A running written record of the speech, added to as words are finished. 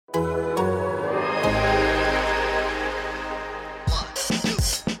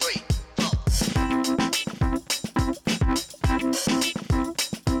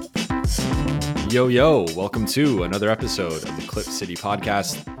Yo, welcome to another episode of the Clip City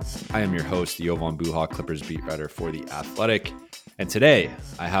Podcast. I am your host, Jovan Buha, Clippers beat writer for The Athletic. And today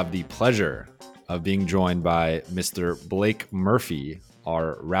I have the pleasure of being joined by Mr. Blake Murphy,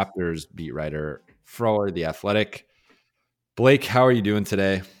 our Raptors beat writer for The Athletic. Blake, how are you doing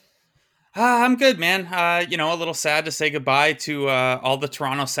today? I'm good, man. A little sad to say goodbye to all the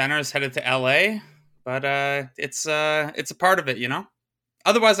Toronto centers headed to LA, but it's a part of it, you know.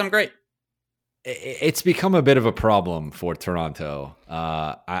 Otherwise, I'm great. It's become a bit of a problem for Toronto.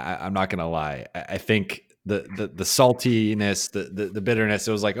 I'm not gonna lie. I think the saltiness, the bitterness.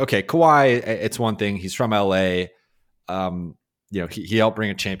 It was like, okay, Kawhi, it's one thing. He's from LA. He helped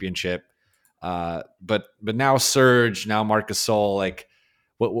bring a championship. But now Serge, now Marc Gasol, like.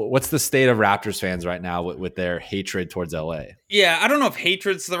 What's the state of Raptors fans right now with their hatred towards LA? Yeah, I don't know if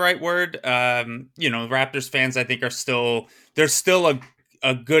hatred's the right word. Raptors fans, I think, there's still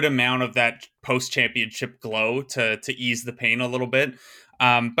a good amount of that post-championship glow to ease the pain a little bit.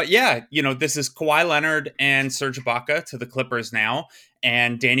 But yeah, this is Kawhi Leonard and Serge Ibaka to the Clippers now,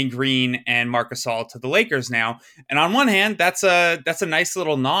 and Danny Green and Marc Gasol to the Lakers now. And on one hand, that's a nice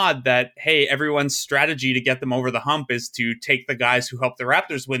little nod that, hey, everyone's strategy to get them over the hump is to take the guys who helped the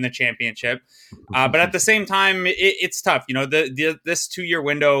Raptors win the championship. But at the same time, it's tough. This 2-year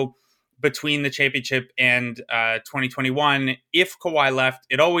window between the championship and 2021, if Kawhi left,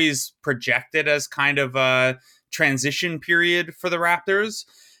 it always projected as kind of a transition period for the Raptors.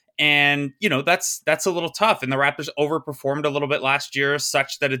 And, that's a little tough. And the Raptors overperformed a little bit last year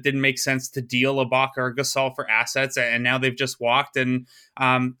such that it didn't make sense to deal Ibaka or Gasol for assets. And now they've just walked. And,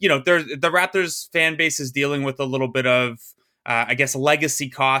 the Raptors fan base is dealing with a little bit of, legacy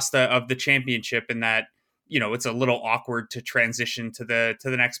cost of the championship, in that, it's a little awkward to transition to the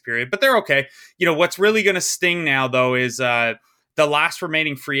next period. But they're okay. What's really going to sting now, though, is the last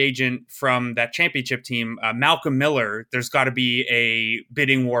remaining free agent from that championship team, Malcolm Miller. There's got to be a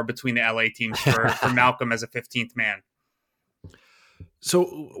bidding war between the LA teams for Malcolm as a 15th man.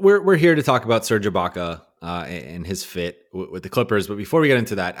 So we're here to talk about Serge Ibaka and his fit with the Clippers. But before we get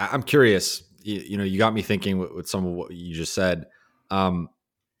into that, I'm curious. You got me thinking with some of what you just said. Kyle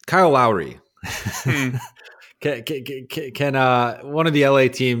Lowry. Can one of the LA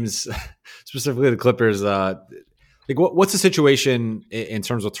teams, specifically the Clippers, what's the situation in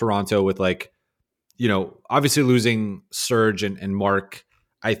terms of Toronto with, obviously losing Serge and Mark?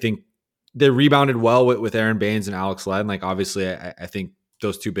 I think they rebounded well with Aaron Baines and Alex Len. Obviously, I think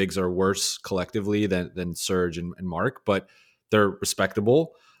those two bigs are worse collectively than Serge and Mark, but they're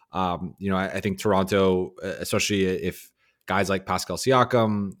respectable. I think Toronto, especially if guys like Pascal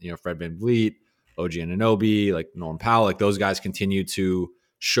Siakam, Fred VanVleet, OG Anunoby, Norm Powell, those guys continue to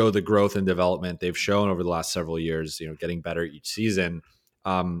show the growth and development they've shown over the last several years, getting better each season.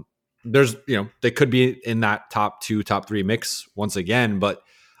 They could be in that top 2, top 3 mix once again, but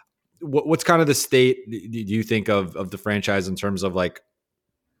what's kind of the state, do you think, of the franchise in terms of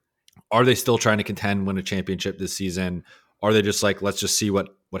are they still trying to contend, win a championship this season? Are they just let's just see what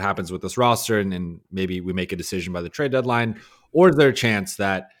happens with this roster and maybe we make a decision by the trade deadline? Or is there a chance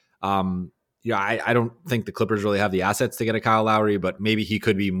that, I don't think the Clippers really have the assets to get a Kyle Lowry, but maybe he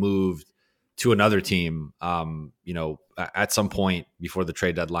could be moved to another team, at some point before the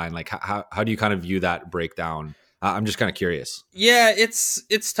trade deadline. How do you kind of view that breakdown? I'm just kind of curious. Yeah,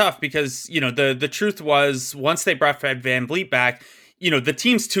 it's tough because, the truth was, once they brought Fred VanVleet back, the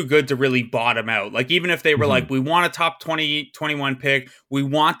team's too good to really bottom out. Even if they were we want a top 2021 pick, we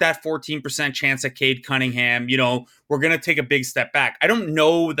want that 14% chance at Cade Cunningham, we're going to take a big step back. I don't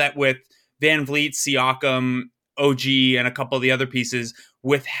know that with VanVleet, Siakam, OG, and a couple of the other pieces,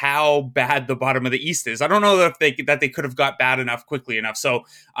 with how bad the bottom of the East is. I don't know that they could have got bad enough quickly enough. So,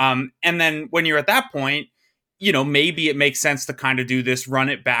 and then when you're at that point, maybe it makes sense to kind of do this run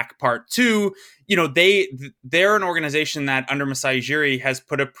it back part 2. They're an organization that under Masai Ujiri has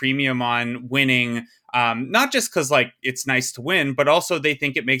put a premium on winning, not just because it's nice to win, but also they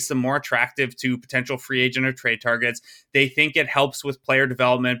think it makes them more attractive to potential free agent or trade targets. They think it helps with player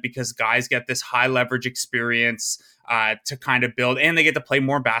development because guys get this high leverage experience to kind of build, and they get to play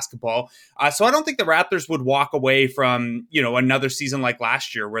more basketball. So I don't think the Raptors would walk away from, another season like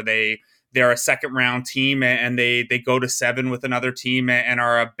last year where they're a second round team and they go to 7 with another team and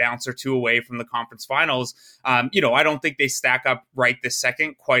are a bounce or 2 away from the conference finals. I don't think they stack up right this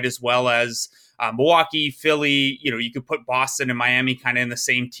second quite as well as Milwaukee, Philly. You could put Boston and Miami kind of in the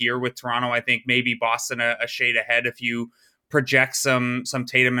same tier with Toronto. I think maybe Boston a shade ahead if you project some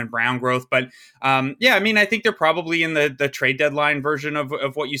Tatum and Brown growth. But I think they're probably in the trade deadline version of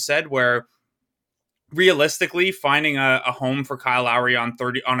what you said, where realistically, finding a home for Kyle Lowry on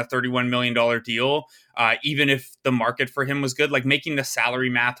a $31 million deal, even if the market for him was good, like making the salary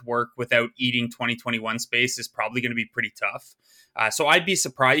math work without eating 2021 space is probably going to be pretty tough. So I'd be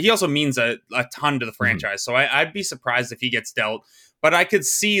surprised. He also means a ton to the franchise. So I'd be surprised if he gets dealt. But I could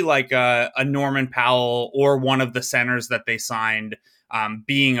see like a Norman Powell or one of the centers that they signed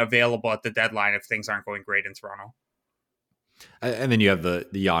being available at the deadline if things aren't going great in Toronto. And then you have the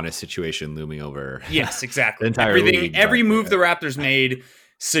Giannis situation looming over. Yes, exactly. The entire league, every move the Raptors made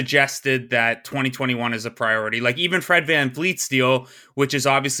suggested that 2021 is a priority. Like even Fred VanVleet's deal, which is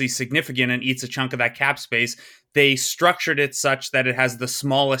obviously significant and eats a chunk of that cap space, they structured it such that it has the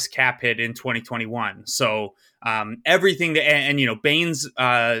smallest cap hit in 2021. So everything that, and you know, Baines,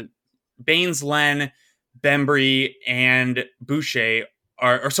 Len, Bembry, and Boucher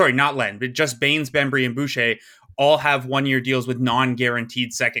or sorry, not Len, but just Baines, Bembry, and Boucher all have 1-year deals with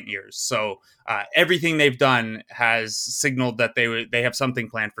non-guaranteed second years. So everything they've done has signaled that they have something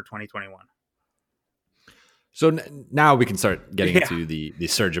planned for 2021. So now we can start getting into the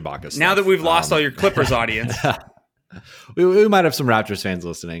Serge Ibaka stuff. Now that we've lost all your Clippers audience. we might have some Raptors fans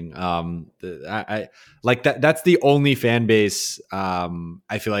listening. I like that. That's the only fan base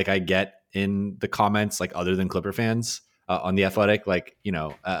I feel like I get in the comments, like other than Clipper fans. On The Athletic, like, you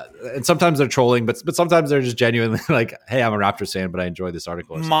know, and sometimes they're trolling, but sometimes they're just genuinely like, hey, I'm a Raptors fan, but I enjoy this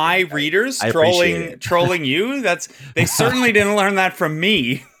article. My readers trolling you? They certainly didn't learn that from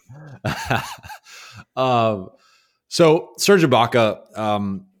me. So Serge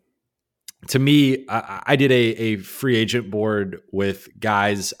Ibaka, to me, I did a free agent board with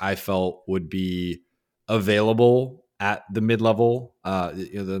guys I felt would be available at the mid-level,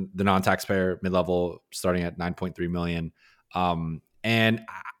 the non-taxpayer mid-level starting at $9.3 million. And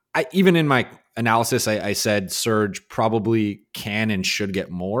I even in my analysis, I said Serge probably can and should get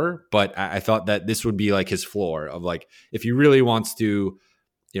more, but I thought that this would be like his floor of like, if he really wants to,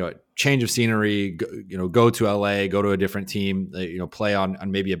 you know, change of scenery, go to LA, go to a different team, play on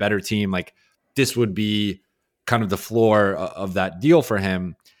maybe a better team. Like this would be kind of the floor of that deal for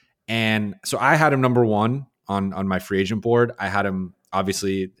him. And so I had him number one on my free agent board. I had him,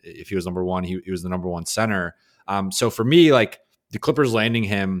 obviously, if he was number one, he was the number one center. So for me, like the Clippers landing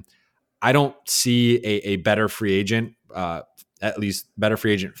him, I don't see a better free agent, at least better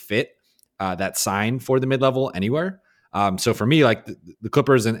free agent fit that signed for the mid-level anywhere. So for me, like the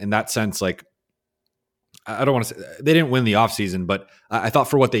Clippers in that sense, like I don't want to say they didn't win the offseason, but I thought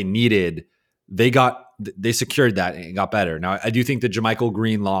for what they needed, they secured that and it got better. Now I do think the JaMychal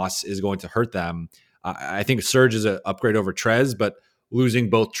Green loss is going to hurt them. I think Serge is an upgrade over Trez, but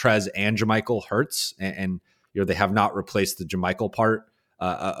losing both Trez and JaMychal hurts, and they have not replaced the JaMychal part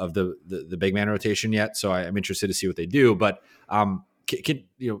of the big man rotation yet. So I'm interested to see what they do. But can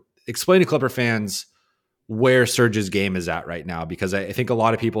explain to Clipper fans where Serge's game is at right now, because I think a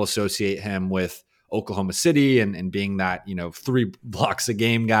lot of people associate him with Oklahoma City and being that 3 blocks a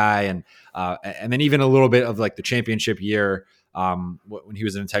game guy, and then even a little bit of like the championship year when he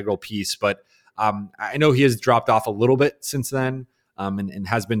was an integral piece, but. I know he has dropped off a little bit since then and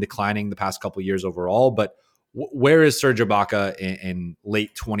has been declining the past couple of years overall. But where is Serge Ibaka in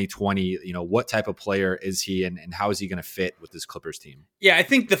late 2020? What type of player is he and how is he going to fit with this Clippers team? Yeah, I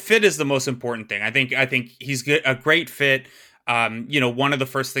think the fit is the most important thing. I think he's a great fit. One of the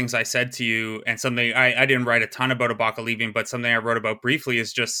first things I said to you, and something I didn't write a ton about Ibaka leaving, but something I wrote about briefly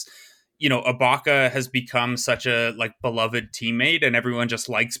is just, Ibaka has become such a beloved teammate and everyone just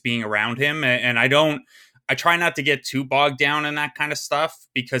likes being around him. And I try not to get too bogged down in that kind of stuff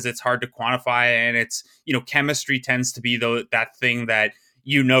because it's hard to quantify. And it's, chemistry tends to be that thing that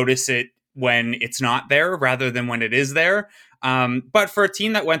you notice it when it's not there rather than when it is there. But for a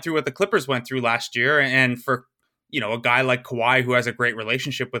team that went through what the Clippers went through last year, and for a guy like Kawhi who has a great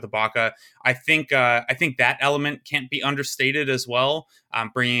relationship with Ibaka, I think that element can't be understated as well.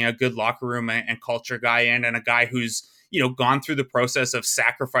 Bringing a good locker room and culture guy in, and a guy who's gone through the process of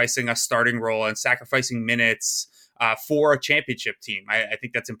sacrificing a starting role and sacrificing minutes for a championship team. I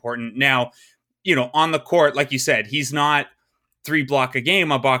think that's important. Now, on the court, like you said, he's not 3 block a game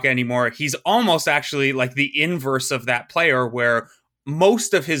Ibaka anymore. He's almost actually like the inverse of that player, where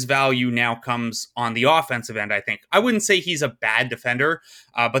most of his value now comes on the offensive end, I think. I wouldn't say he's a bad defender,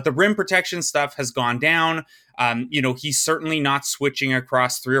 but the rim protection stuff has gone down. He's certainly not switching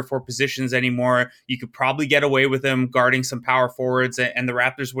across 3 or 4 positions anymore. You could probably get away with him guarding some power forwards, and the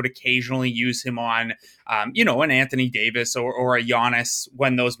Raptors would occasionally use him on, an Anthony Davis or a Giannis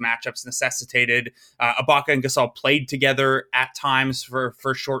when those matchups necessitated. Ibaka and Gasol played together at times for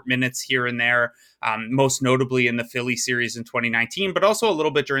short minutes here and there, most notably in the Philly series in 2019, but also a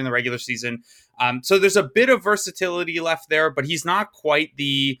little bit during the regular season. So there's a bit of versatility left there, but he's not quite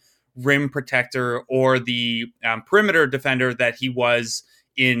the rim protector or the perimeter defender that he was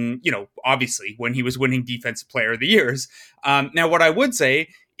in, obviously when he was winning Defensive Player of the Years. Now, what I would say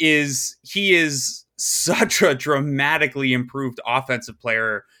is he is such a dramatically improved offensive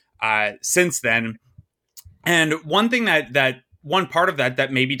player since then. And one thing that one part of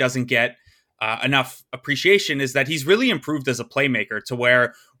that maybe doesn't get enough appreciation is that he's really improved as a playmaker, to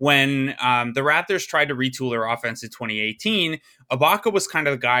where when the Raptors tried to retool their offense in 2018, Ibaka was kind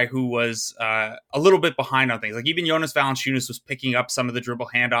of the guy who was a little bit behind on things. Like even Jonas Valanciunas was picking up some of the dribble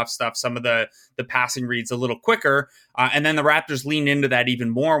handoff stuff, some of the passing reads a little quicker. And then the Raptors leaned into that even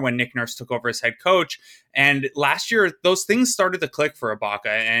more when Nick Nurse took over as head coach. And last year, those things started to click for Ibaka,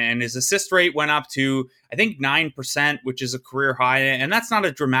 and his assist rate went up to, I think, 9%, which is a career high. And that's not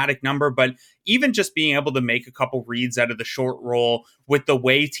a dramatic number, but even just being able to make a couple reads out of the short roll with the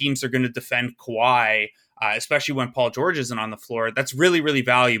way teams are going to defend Kawhi, especially when Paul George isn't on the floor, that's really, really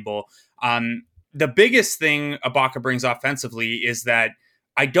valuable. The biggest thing Ibaka brings offensively is that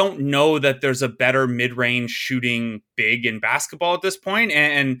I don't know that there's a better mid-range shooting big in basketball at this point.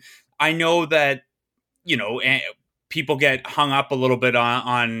 And I know that, people get hung up a little bit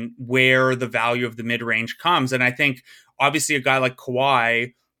on where the value of the mid-range comes. And I think obviously a guy like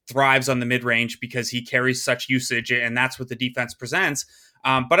Kawhi thrives on the mid-range because he carries such usage, and that's what the defense presents.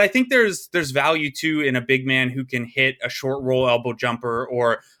 But I think there's value too in a big man who can hit a short roll elbow jumper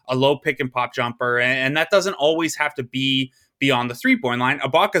or a low pick and pop jumper. And that doesn't always have to be beyond the 3-point line.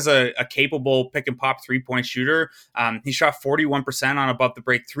 Ibaka's a capable pick and pop 3-point shooter. He shot 41% on above the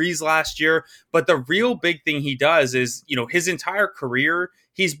break threes last year. But the real big thing he does is, his entire career,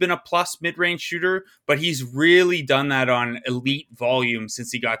 he's been a plus mid-range shooter, but he's really done that on elite volume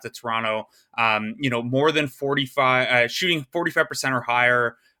since he got to Toronto. More than 45, shooting 45% or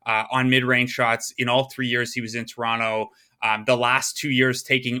higher on mid-range shots in all 3 years he was in Toronto. The last 2 years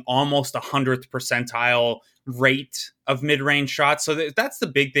taking almost 100th percentile rate of mid-range shots. So that's the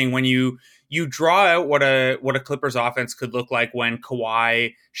big thing when you draw out what a Clippers offense could look like when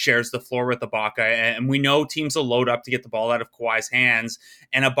Kawhi shares the floor with Ibaka. And we know teams will load up to get the ball out of Kawhi's hands.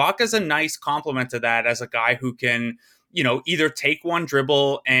 And Ibaka's a nice complement to that as a guy who can, either take one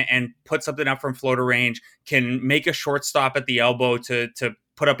dribble and put something up from floater range, can make a short stop at the elbow to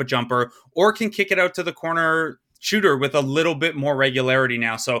put up a jumper, or can kick it out to the corner shooter with a little bit more regularity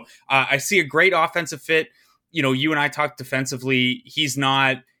now. So I see a great offensive fit. You and I talked defensively. He's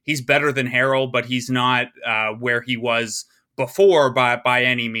better than Harrell, but he's not where he was before by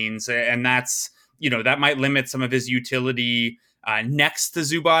any means. And that's, that might limit some of his utility next to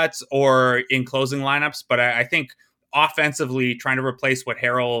Zubac or in closing lineups. But I think offensively, trying to replace what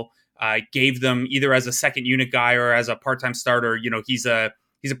Harrell gave them either as a second unit guy or as a part-time starter, he's a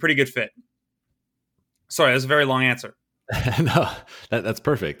pretty good fit. Sorry, that's a very long answer. No, that's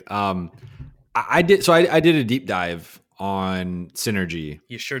perfect. I did a deep dive on synergy.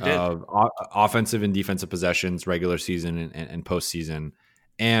 You sure did. Of offensive and defensive possessions, regular season and postseason.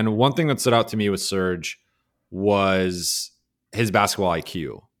 And one thing that stood out to me with Serge was his basketball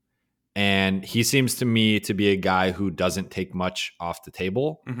IQ. And he seems to me to be a guy who doesn't take much off the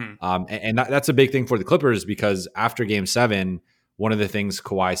table. Mm-hmm. And that's a big thing for the Clippers, because after Game 7, one of the things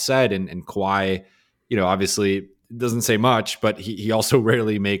Kawhi said, and Kawhi, obviously doesn't say much, but he also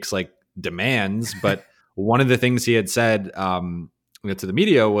rarely makes like demands. But one of the things he had said to the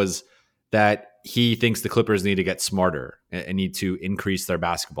media was that he thinks the Clippers need to get smarter and need to increase their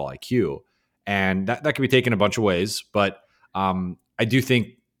basketball IQ. And that can be taken a bunch of ways. But I do think,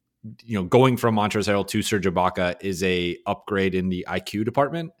 going from Montrezl Harrell to Serge Ibaka is a upgrade in the IQ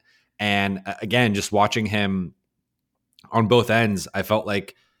department. And again, just watching him on both ends, I felt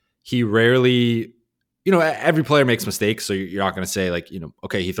like he rarely, every player makes mistakes. So you're not going to say like,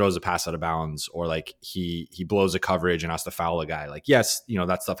 okay, he throws a pass out of bounds, or like he blows a coverage and has to foul a guy. Like, yes,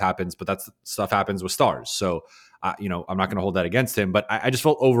 that stuff happens, but that stuff happens with stars. So, I'm not going to hold that against him, but I just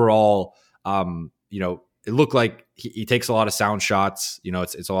felt overall, it looked like he takes a lot of sound shots.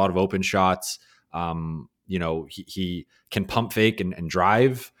 It's a lot of open shots. He can pump fake and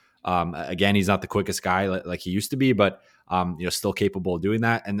drive. Again, he's not the quickest guy like he used to be, but still capable of doing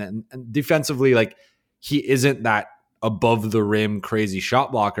that. And then defensively, like, he isn't that above the rim crazy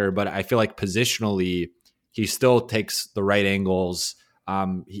shot blocker, but I feel like positionally he still takes the right angles.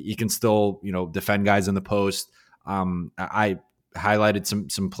 He can still, defend guys in the post. I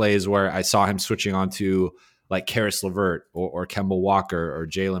highlighted some plays where I saw him switching onto like Karis LeVert or Kemba Walker or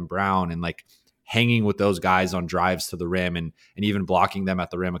Jaylen Brown, and like hanging with those guys on drives to the rim and even blocking them at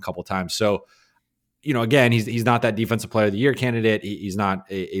the rim a couple times. So, again, he's not that defensive player of the year candidate. He's not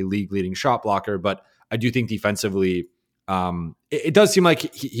a league leading shot blocker, but I do think defensively, it does seem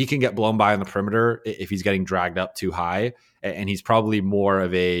like he can get blown by on the perimeter if he's getting dragged up too high. And he's probably more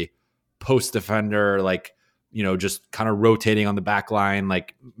of a post defender, like, just kind of rotating on the back line,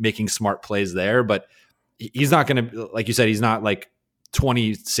 like making smart plays there. But he's not going to, like you said, he's not like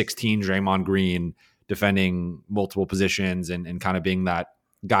 2016 Draymond Green defending multiple positions and kind of being that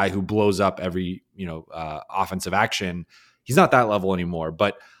guy who blows up every, offensive action. He's not that level anymore.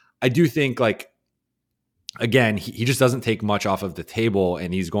 But I do think, like, again, he just doesn't take much off of the table,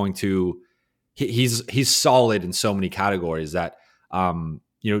 and he's going to, he's solid in so many categories that, can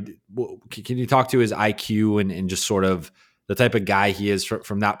you talk to his IQ and just sort of the type of guy he is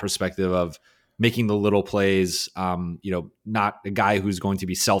from that perspective of making the little plays, not a guy who's going to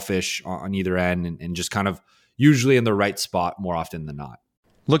be selfish on either end and just kind of usually in the right spot more often than not.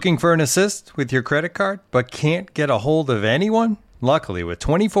 Looking for an assist with your credit card, but can't get a hold of anyone? Luckily, with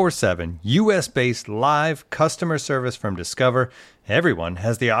 24/7 U.S.-based live customer service from Discover, everyone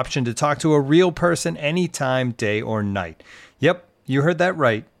has the option to talk to a real person anytime, day or night. Yep, you heard that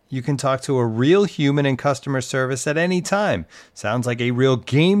right. You can talk to a real human in customer service at any time. Sounds like a real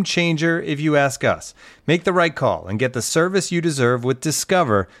game changer if you ask us. Make the right call and get the service you deserve with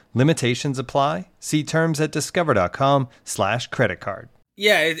Discover. Limitations apply. See terms at discover.com/creditcard.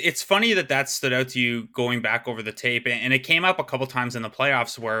 Yeah, it's funny that stood out to you going back over the tape, and it came up a couple times in the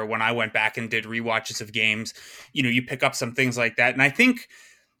playoffs where when I went back and did rewatches of games, you pick up some things like that. And I think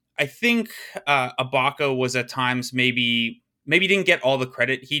Ibaka was at times maybe didn't get all the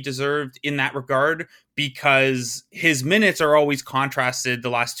credit he deserved in that regard, because his minutes are always contrasted the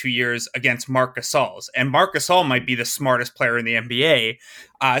last 2 years against Marc Gasol's, and Marc Gasol might be the smartest player in the NBA.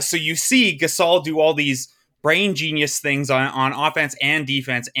 So you see Gasol do all these brain genius things on offense and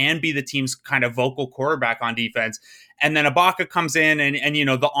defense and be the team's kind of vocal quarterback on defense. And then Ibaka comes in and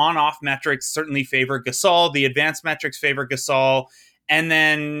the on-off metrics certainly favor Gasol. The advanced metrics favor Gasol. And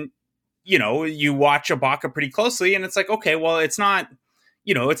then, you watch Ibaka pretty closely and it's like, okay, well, it's not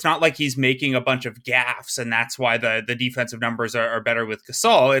like he's making a bunch of gaffes and that's why the defensive numbers are better with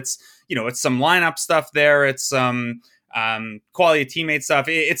Gasol. It's, it's some lineup stuff there. It's some quality of teammate stuff.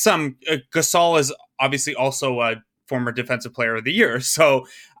 It's some Gasol is obviously also a former defensive player of the year. So,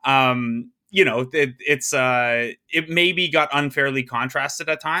 it maybe got unfairly contrasted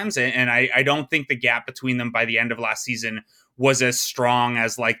at times. And I don't think the gap between them by the end of last season was as strong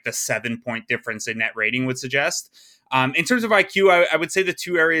as like the 7-point difference in net rating would suggest. In terms of IQ, I would say the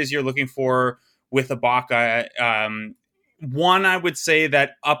two areas you're looking for with Ibaka, one, I would say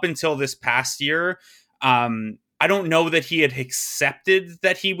that up until this past year, I don't know that he had accepted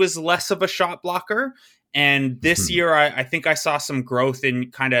that he was less of a shot blocker. And this year, I think I saw some growth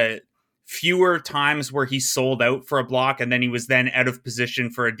in kind of fewer times where he sold out for a block and then he was then out of position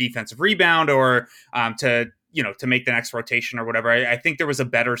for a defensive rebound or to make the next rotation or whatever. I think there was a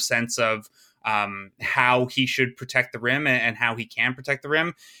better sense of how he should protect the rim and how he can protect the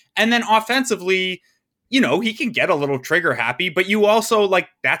rim. And then offensively, he can get a little trigger happy, but you also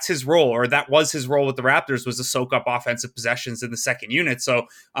that's his role, or that was his role with the Raptors, was to soak up offensive possessions in the second unit. So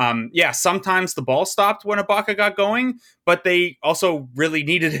sometimes the ball stopped when Ibaka got going, but they also really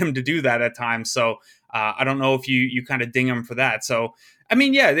needed him to do that at times. So I don't know if you kind of ding him for that. So,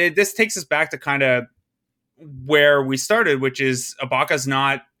 this takes us back to kind of where we started, which is Ibaka's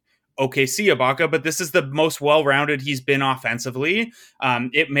not OKC Ibaka, but this is the most well-rounded he's been offensively.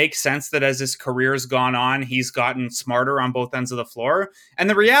 It makes sense that as his career's gone on, he's gotten smarter on both ends of the floor. And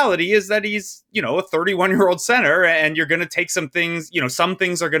the reality is that he's, a 31-year-old center, and you're going to take some things, some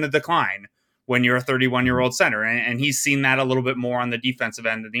things are going to decline when you're a 31-year-old center. And he's seen that a little bit more on the defensive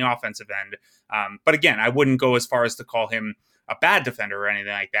end than the offensive end. But again, I wouldn't go as far as to call him a bad defender or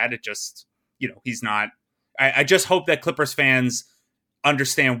anything like that. It just, he's not. I just hope that Clippers fans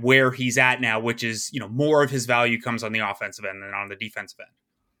understand where he's at now, which is, more of his value comes on the offensive end than on the defensive end.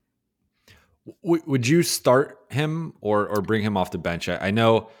 Would you start him or bring him off the bench? I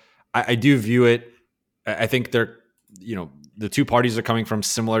know I do view it. I think they're, the two parties are coming from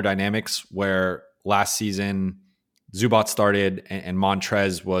similar dynamics where last season Zubac started and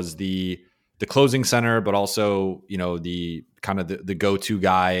Montrez was the closing center, but also, the kind of the go-to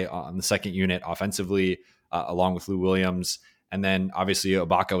guy on the second unit offensively, along with Lou Williams. And then obviously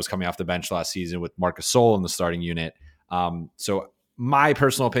Ibaka was coming off the bench last season with Marc Gasol in the starting unit. So my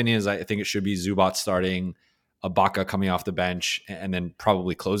personal opinion is I think it should be Zubac starting, Ibaka coming off the bench, and then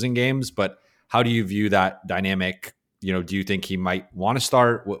probably closing games. But how do you view that dynamic? Do you think he might want to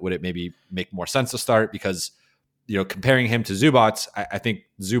start? Would it maybe make more sense to start? Because, comparing him to Zubac, I think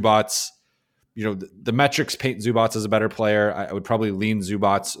Zubac, the metrics paint Zubac as a better player. I would probably lean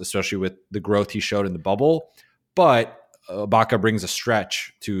Zubac, especially with the growth he showed in the bubble. But Ibaka brings a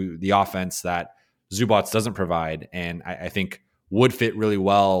stretch to the offense that Zubac doesn't provide, and I think would fit really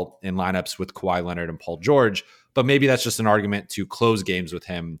well in lineups with Kawhi Leonard and Paul George. But maybe that's just an argument to close games with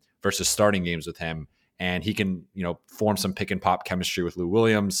him versus starting games with him. And he can, form some pick and pop chemistry with Lou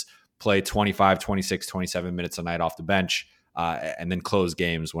Williams, play 25, 26, 27 minutes a night off the bench, and then close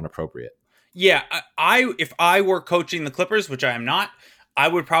games when appropriate. Yeah, if I were coaching the Clippers, which I am not, I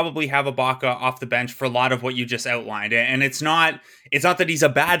would probably have Ibaka off the bench for a lot of what you just outlined. And it's not that he's a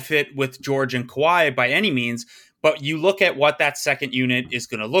bad fit with George and Kawhi by any means, but you look at what that second unit is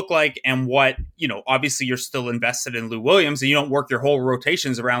going to look like and what, obviously you're still invested in Lou Williams and you don't work your whole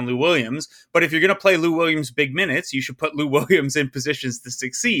rotations around Lou Williams. But if you're going to play Lou Williams big minutes, you should put Lou Williams in positions to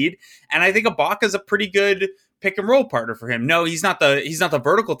succeed. And I think Ibaka is a pretty good pick and roll partner for him. No, he's not the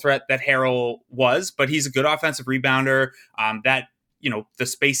vertical threat that Harrell was, but he's a good offensive rebounder. The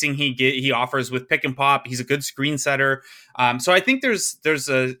spacing he offers with pick and pop, he's a good screen setter. So I think there's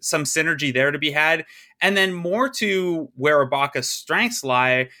some synergy there to be had. And then more to where Ibaka's strengths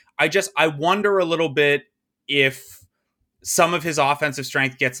lie, I wonder a little bit if some of his offensive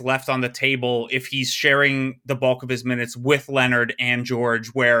strength gets left on the table if he's sharing the bulk of his minutes with Leonard and George,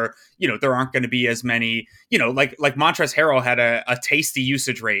 where, there aren't going to be as many, like Montrezl Harrell had a tasty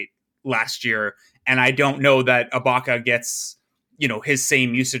usage rate last year. And I don't know that Ibaka gets, his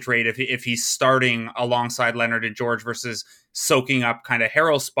same usage rate if he's starting alongside Leonard and George versus soaking up kind of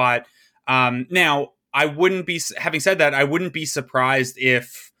Harrell's spot. Now, having said that, I wouldn't be surprised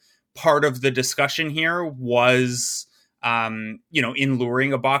if part of the discussion here was, in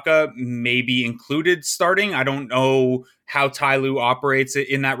luring Ibaka, maybe included starting. I don't know how Ty Lue operates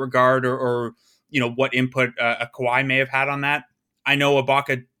in that regard or what input a Kawhi may have had on that. I know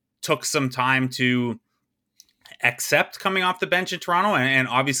Ibaka took some time to accept coming off the bench in Toronto, and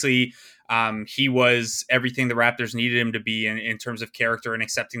obviously he was everything the Raptors needed him to be in terms of character and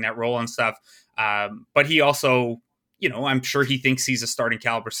accepting that role and stuff. But he also, I'm sure he thinks he's a starting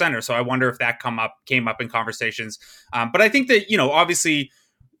caliber center. So I wonder if that came up in conversations. But I think that, obviously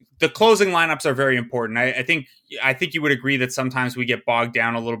the closing lineups are very important. I think you would agree that sometimes we get bogged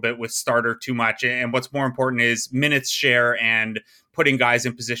down a little bit with starter too much. And what's more important is minutes share and putting guys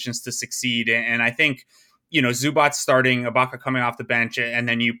in positions to succeed. And I think, Zubac starting, Ibaka coming off the bench, and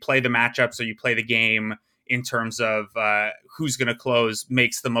then you play the matchups or you play the game in terms of who's going to close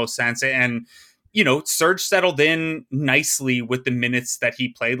makes the most sense. And, Serge settled in nicely with the minutes that he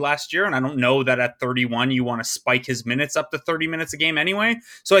played last year. And I don't know that at 31, you want to spike his minutes up to 30 minutes a game anyway.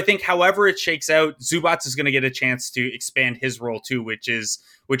 So I think however it shakes out, Zubac is going to get a chance to expand his role too, which is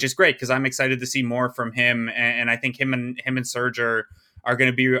great because I'm excited to see more from him. And I think him and Serge are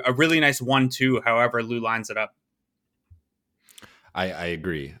going to be a really nice 1-2, however Lou lines it up. I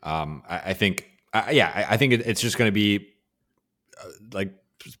agree. I think it's just going to be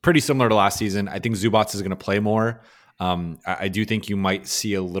pretty similar to last season. I think Zubac is going to play more. I do think you might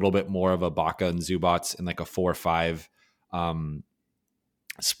see a little bit more of Ibaka and Zubac in like a 4-5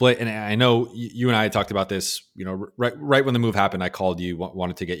 split. And I know you and I had talked about this, right when the move happened, I called you,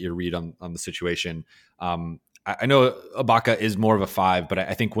 wanted to get your read on the situation. I know Ibaka is more of a 5, but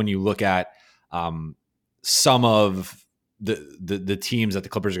I think when you look at some of the teams that the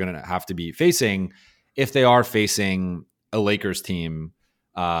Clippers are going to have to be facing, if they are facing a Lakers team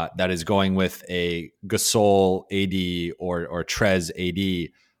that is going with a Gasol AD or Trez AD,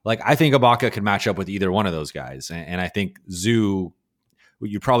 I think Ibaka could match up with either one of those guys. And I think Zoo,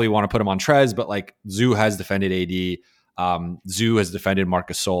 you probably want to put him on Trez, but Zoo has defended AD. Zoo has defended Marc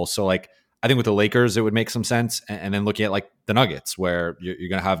Gasol. So I think with the Lakers, it would make some sense. And then looking at the Nuggets, where you're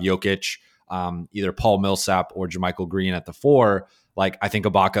going to have Jokic, either Paul Millsap or JaMychal Green at the 4. I think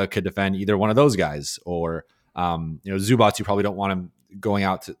Ibaka could defend either one of those guys. Or Zubac, you probably don't want him going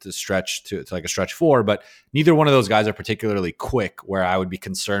out to stretch to a stretch 4, but neither one of those guys are particularly quick where I would be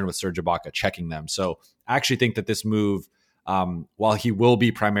concerned with Serge Ibaka checking them. So I actually think that this move, while he will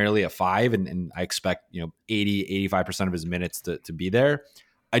be primarily a 5 and I expect 80-85% of his minutes to be there,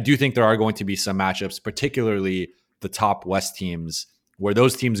 I do think there are going to be some matchups, particularly the top West teams, where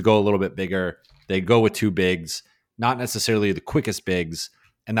those teams go a little bit bigger. They go with 2 bigs, not necessarily the quickest bigs,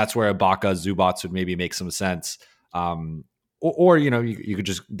 and that's where Ibaka, Zubac would maybe make some sense. or you could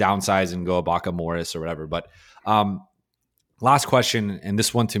just downsize and go Ibaka, Morris, or whatever. But last question, and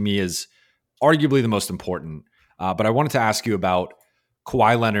this one to me is arguably the most important. But I wanted to ask you about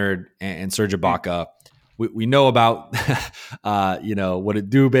Kawhi Leonard and Serge Ibaka. We know about what it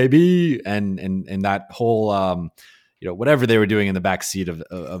do, baby, and that whole whatever they were doing in the back seat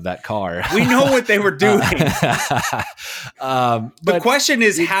of that car. We know what they were doing. The question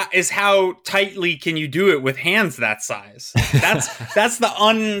is how tightly can you do it with hands that size? That's the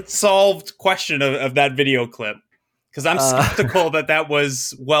unsolved question of that video clip. Because I'm skeptical that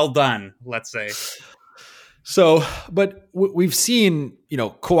was well done, let's say. So, but we've seen,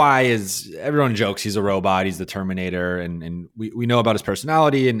 Kawhi is, everyone jokes he's a robot, he's the Terminator, and we know about his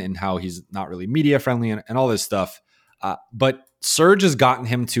personality and how he's not really media friendly and all this stuff. But Serge has gotten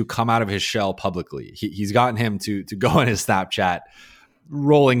him to come out of his shell publicly. He's gotten him to go on his Snapchat,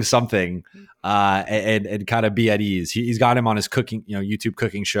 rolling something and kind of be at ease. He's got him on his cooking, YouTube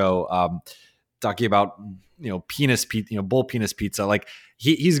cooking show, talking about penis pizza, bull penis pizza. Like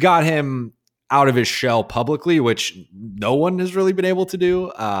he's got him out of his shell publicly, which no one has really been able to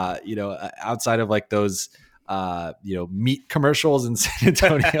do, outside of like those, meat commercials in San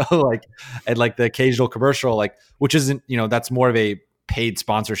Antonio, and the occasional commercial, which isn't, that's more of a paid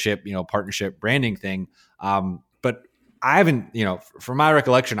sponsorship, partnership branding thing. But I haven't, from my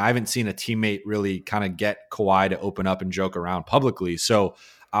recollection, I haven't seen a teammate really kind of get Kawhi to open up and joke around publicly. So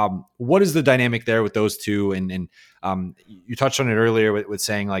what is the dynamic there with those two? And you touched on it earlier with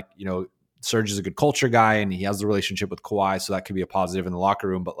saying Serge is a good culture guy and he has the relationship with Kawhi, so that could be a positive in the locker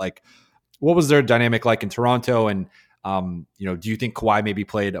room. But what was their dynamic like in Toronto? And do you think Kawhi maybe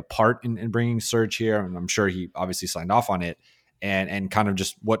played a part in bringing Serge here? And I'm sure he obviously signed off on it. And kind of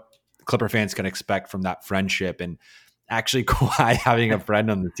just what Clipper fans can expect from that friendship and actually Kawhi having a friend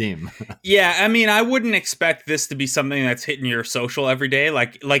on the team. Yeah, I mean, I wouldn't expect this to be something that's hitting your social every day.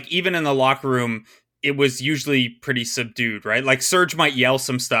 Like even in the locker room, it was usually pretty subdued, right? Like Serge might yell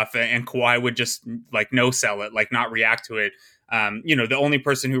some stuff and Kawhi would just no sell it, not react to it. The only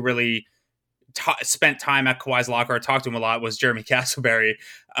person who really spent time at Kawhi's locker or talked to him a lot was Jeremy Castleberry.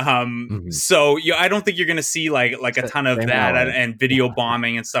 So I don't think you're going to see like a ton of that and video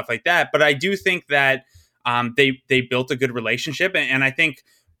bombing and stuff like that. But I do think that they built a good relationship. And I think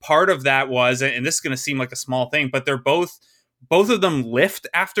part of that was, and this is going to seem like a small thing, but they're both of them lift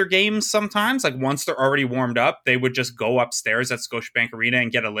after games sometimes. Like once they're already warmed up, they would just go upstairs at Scotiabank Arena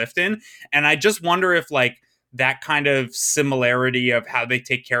and get a lift in. And I just wonder if that kind of similarity of how they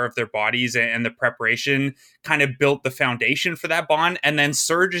take care of their bodies and the preparation kind of built the foundation for that bond. And then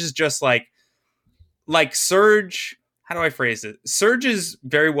Serge is just like Serge, how do I phrase it? Serge is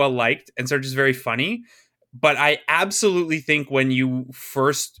very well liked and Serge is very funny, but I absolutely think when you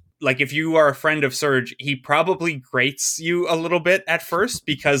first, if you are a friend of Serge, he probably grates you a little bit at first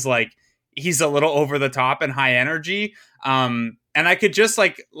because he's a little over the top and high energy. And I could just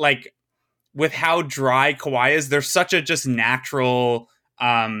with how dry Kawhi is, there's such a just natural,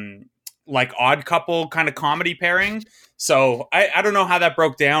 odd couple kind of comedy pairing. So I don't know how that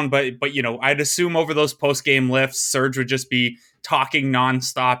broke down, but I'd assume over those post-game lifts, Serge would just be talking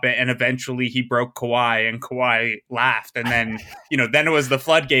nonstop, and eventually he broke Kawhi, and Kawhi laughed, and then then it was the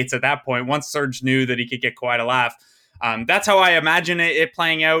floodgates at that point. Once Serge knew that he could get Kawhi to laugh, that's how I imagine it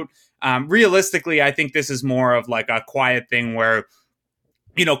playing out. Realistically, I think this is more of a quiet thing where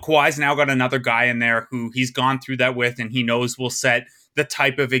Kawhi's now got another guy in there who he's gone through that with, and he knows will set the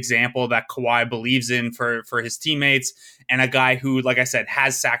type of example that Kawhi believes in for his teammates, and a guy who, like I said,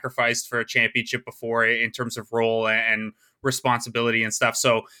 has sacrificed for a championship before in terms of role and responsibility and stuff.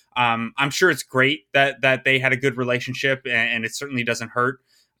 So I'm sure it's great that they had a good relationship, and it certainly doesn't hurt.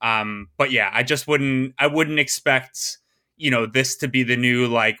 But yeah, I wouldn't expect this to be the new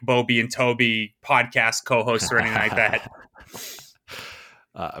Bobby and Toby podcast co-hosts or anything like that.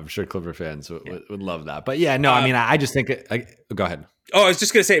 I'm sure Clipper fans would love that. But yeah, no, I mean, I just think go ahead. Oh, I was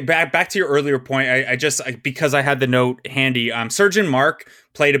just going to say back to your earlier point. Because I had the note handy. Serge and Mark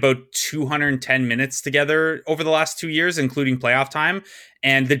played about 210 minutes together over the last 2 years, including playoff time.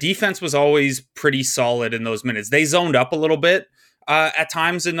 And the defense was always pretty solid in those minutes. They zoned up a little bit at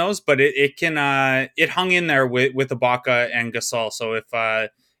times in those, but it hung in there with Ibaka and Gasol. So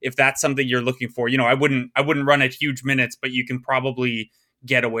if that's something you're looking for, I wouldn't run at huge minutes, but you can probably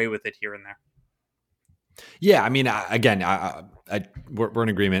get away with it here and there. Yeah, I mean, again, we're in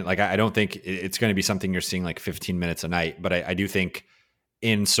agreement. I don't think it's going to be something you're seeing 15 minutes a night, but I do think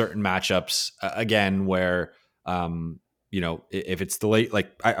in certain matchups, again, where if it's the late,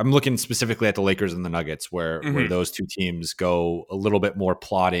 I'm looking specifically at the Lakers and the Nuggets, where those two teams go a little bit more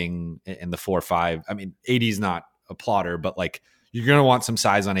plotting in the 4-5. I mean, AD's not a plotter, but like you're going to want some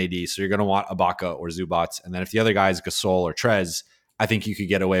size on AD. So you're going to want Ibaka or Zubats. And then if the other guy is Gasol or Trez, I think you could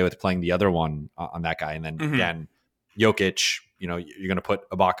get away with playing the other one on that guy. And then again, Jokic, you know, you're going to put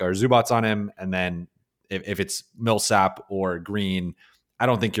Ibaka or Zubats on him. And then if it's Millsap or Green, I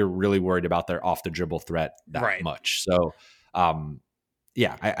don't think you're really worried about their off the dribble threat that much. So,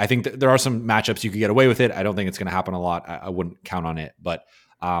 yeah, I think there are some matchups you could get away with it. I don't think it's going to happen a lot. I wouldn't count on it. But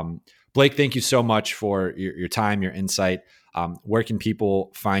Blake, thank you so much for your time, your insight. Where can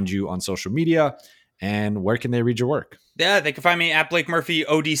people find you on social media, and where can they read your work? Yeah, they can find me at Blake Murphy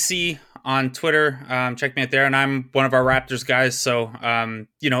ODC on Twitter. Check me out there, and I'm one of our Raptors guys. So,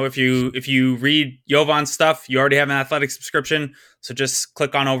 you know, if you read Jovan's stuff, you already have an Athletic subscription. So just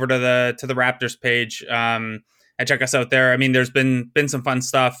click on over to the Raptors page and check us out there. I mean, there's been some fun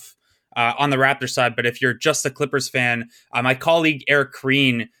stuff on the Raptors side, but if you're just a Clippers fan, my colleague Eric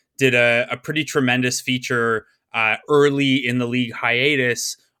Green did a pretty tremendous feature early in the league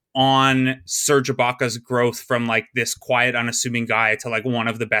hiatus on Serge Ibaka's growth from like this quiet, unassuming guy to like one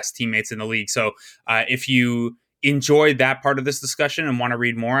of the best teammates in the league. So if you enjoyed that part of this discussion and want to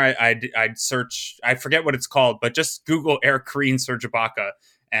read more, I'd search, I forget what it's called, but just Google Eric Green, Serge Ibaka,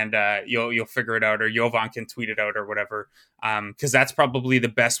 and you'll figure it out, or Jovan can tweet it out or whatever. Because that's probably the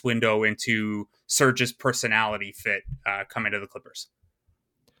best window into Serge's personality fit coming to the Clippers.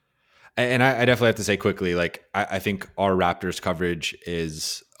 And I definitely have to say quickly, like, I think our Raptors coverage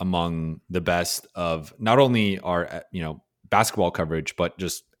is among the best of not only our, you know, basketball coverage, but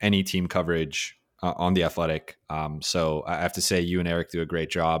just any team coverage on the Athletic. So I have to say you and Eric do a great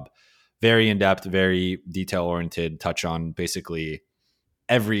job. Very in-depth, very detail-oriented, touch on basically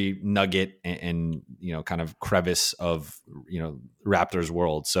every nugget and you know, kind of crevice of, you know, Raptors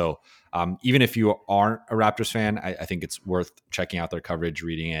world. So even if you aren't a Raptors fan, I think it's worth checking out their coverage,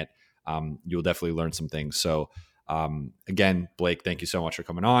 reading it. You'll definitely learn some things. So again, Blake, thank you so much for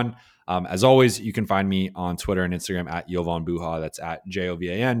coming on. As always, you can find me on Twitter and Instagram at Jovan Buha. That's at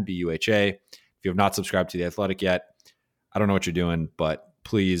JOVANBUHA. If you have not subscribed to The Athletic yet, I don't know what you're doing, but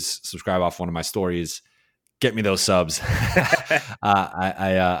please subscribe off one of my stories. Get me those subs.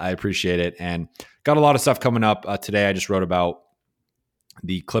 I appreciate it. And got a lot of stuff coming up today. I just wrote about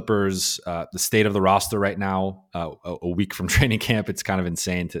the Clippers, the state of the roster right now, a week from training camp. It's kind of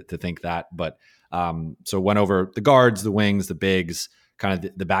insane to think that. But so went over the guards, the wings, the bigs, kind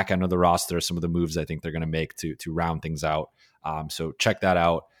of the back end of the roster, some of the moves I think they're going to make to round things out. So check that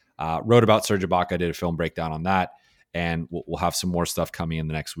out. Wrote about Serge Ibaka, did a film breakdown on that. And we'll have some more stuff coming in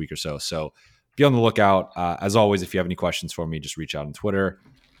the next week or so. So be on the lookout. As always, if you have any questions for me, just reach out on Twitter.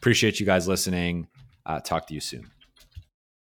 Appreciate you guys listening. Talk to you soon.